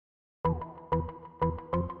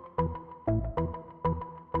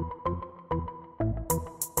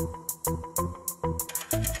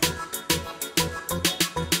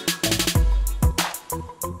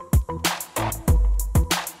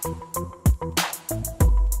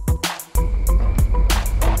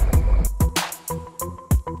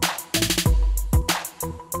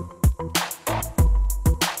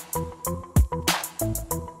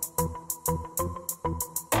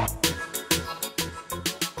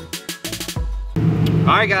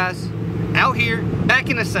Alright guys, out here, back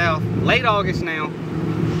in the south, late August now.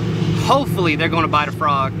 Hopefully they're gonna bite a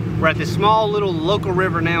frog. We're at this small little local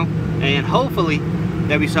river now, and hopefully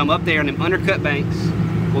there'll be some up there in them undercut banks.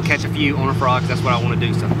 We'll catch a few on a frog, 'cause that's what I wanna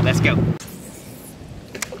do, so let's go.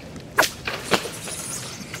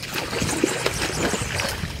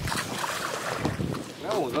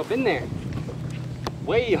 That one's up in there.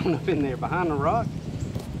 Way on up in there, behind the rock.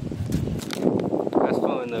 That's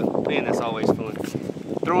fun though, man, that's always fun.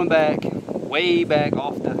 Throwing back, way back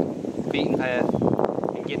off the beaten path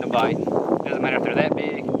and getting a bite. Doesn't matter if they're that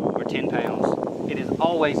big or 10 pounds. It is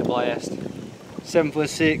always a blast.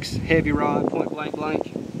 7'6", heavy rod, point blank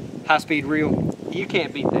blank, high speed reel. You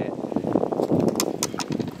can't beat that.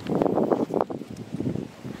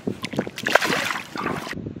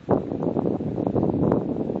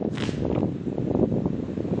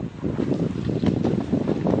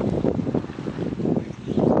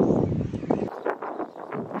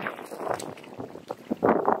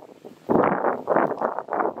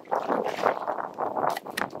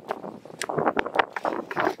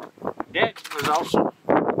 That was awesome.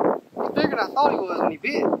 He's bigger than I thought he was when he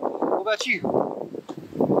bit. What about you?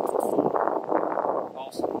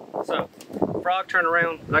 Awesome. So, frog turn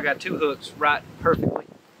around. I got 2 hooks right perfectly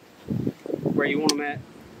where you want them at.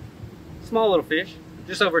 Small little fish,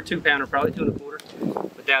 just over a 2 pounder, probably 2 1/4.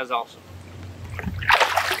 But that was awesome.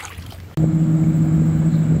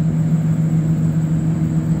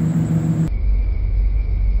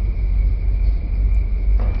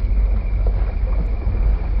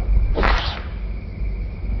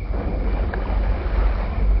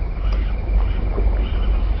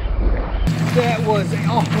 That was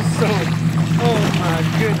awesome. Oh my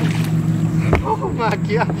goodness. Oh my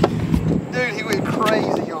god. Dude, he went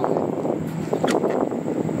crazy on me.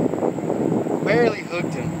 Barely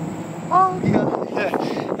hooked him. Oh god.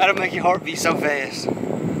 That'll make your heart beat so fast.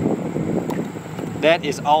 That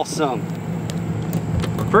is awesome.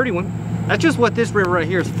 Pretty one. That's just what this river right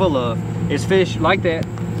here is full of. Is fish like that.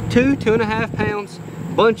 2, 2.5 pounds.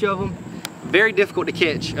 Bunch of them. Very difficult to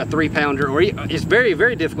catch a 3 pounder, or it's very,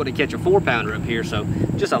 very difficult to catch a 4 pounder up here. So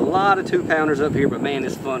just a lot of 2 pounders up here, but man,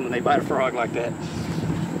 it's fun when they bite a frog like that.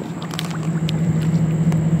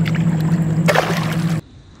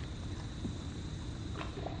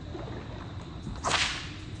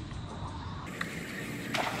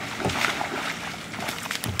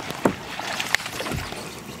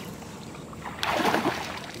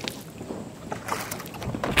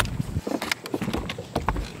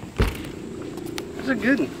 That's a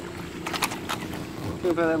good one.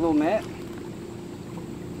 Feel about that little mat.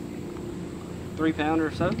 3 pounder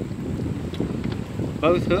or so.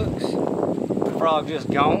 Both hooks. The frog just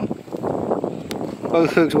gone.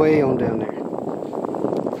 Both hooks way on down there.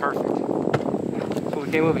 Perfect. That's what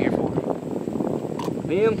we came over here for.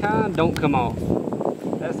 Them kind don't come off.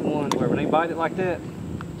 That's the one where when they bite it like that,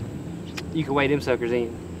 you can weigh them suckers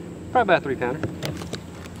in. Probably about a 3 pounder.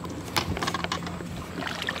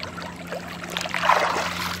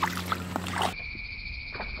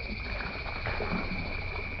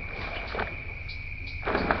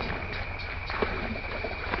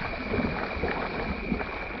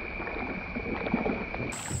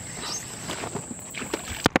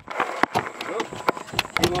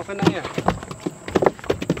 Came off in there.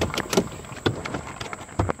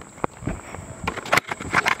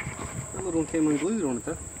 That little one came unglued on it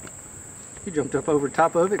though. He jumped up over the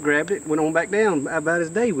top of it, grabbed it, went on back down about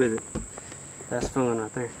his day with it. That's fun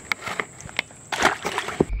right there.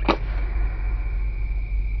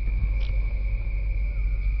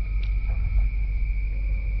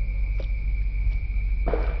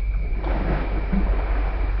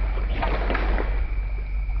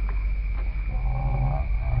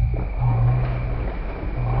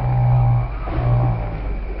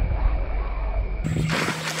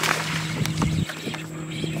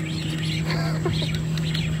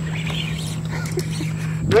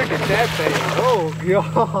 Look at that thing. Oh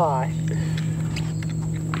god.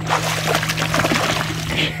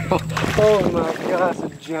 Oh my gosh, a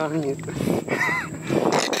giant.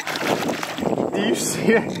 Do you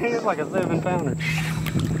see that thing? It's like a 7 pounder.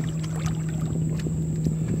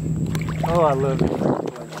 Oh, I love it.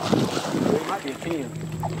 It might be a 10.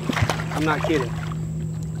 I'm not kidding.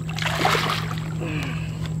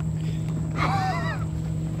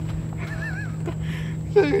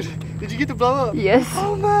 Dude, did you get the blow up? Yes.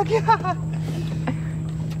 Oh my god.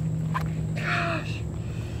 Gosh.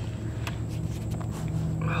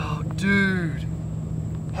 Oh, dude.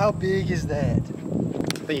 How big is that?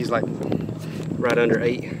 I think he's like right under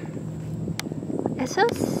 8. It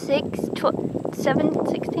says 6, 12, 7,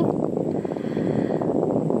 16.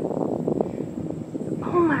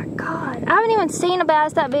 even seen a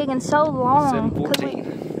bass that big in so long.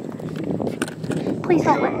 714. Please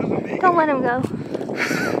don't let him go.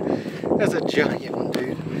 That's a giant one,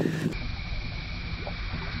 dude.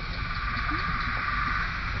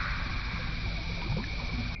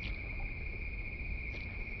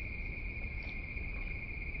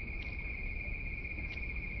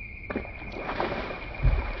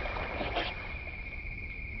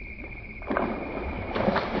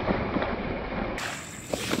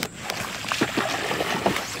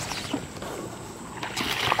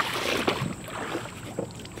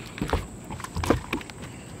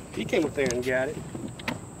 He came up there and got it.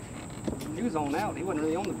 He was on out. He wasn't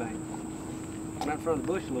really on the bank. Right in front of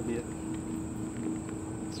the bush a little bit.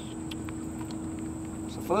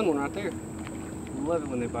 It's a fun one right there. I love it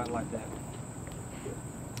when they bite like that.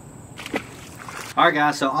 Alright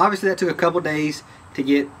guys, so obviously that took a couple days to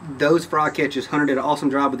get those frog catches. Hunter did an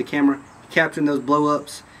awesome job with the camera capturing those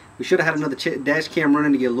blow-ups. We should have had another dash cam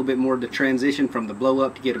running to get a little bit more of the transition from the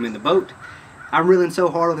blow-up to get them in the boat. I'm reeling so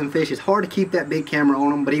hard on them fish. It's hard to keep that big camera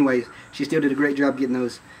on them. But anyways, she still did a great job getting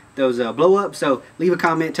those blow-ups. So leave a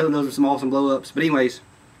comment, tell them those are some awesome blow-ups. But anyways,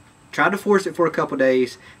 tried to force it for a couple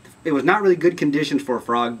days. It was not really good conditions for a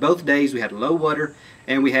frog. Both days we had low water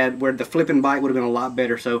and we had where the flipping bite would have been a lot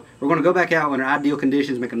better. So we're going to go back out under ideal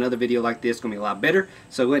conditions, make another video like this. It's going to be a lot better.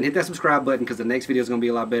 So go ahead and hit that subscribe button because the next video is going to be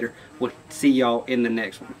a lot better. We'll see y'all in the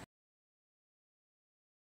next one.